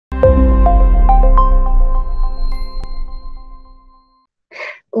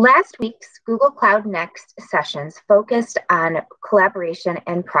Last week's Google Cloud Next sessions focused on collaboration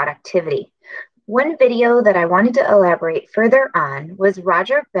and productivity. One video that I wanted to elaborate further on was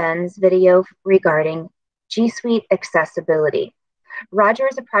Roger Ben's video regarding G Suite accessibility. Roger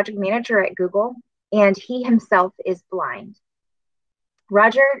is a project manager at Google, and he himself is blind.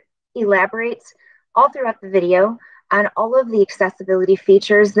 Roger elaborates all throughout the video on all of the accessibility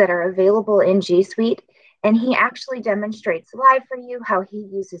features that are available in G Suite, and he actually demonstrates live for you how he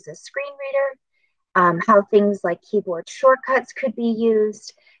uses a screen reader, how things like keyboard shortcuts could be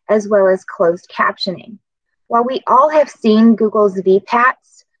used, as well as closed captioning. While we all have seen Google's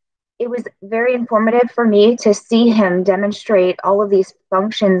VPATs, it was very informative for me to see him demonstrate all of these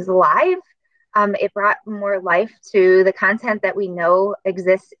functions live. It brought more life to the content that we know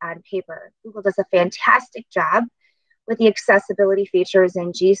exists on paper. Google does a fantastic job with the accessibility features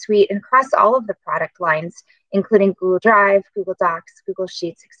in G Suite and across all of the product lines, including Google Drive, Google Docs, Google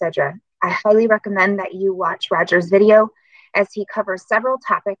Sheets, etc. I highly recommend that you watch Roger's video as he covers several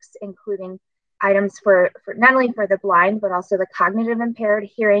topics, including items for not only for the blind, but also the cognitive impaired,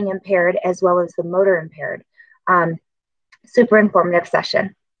 hearing impaired, as well as the motor impaired. Super informative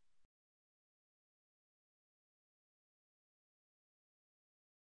session.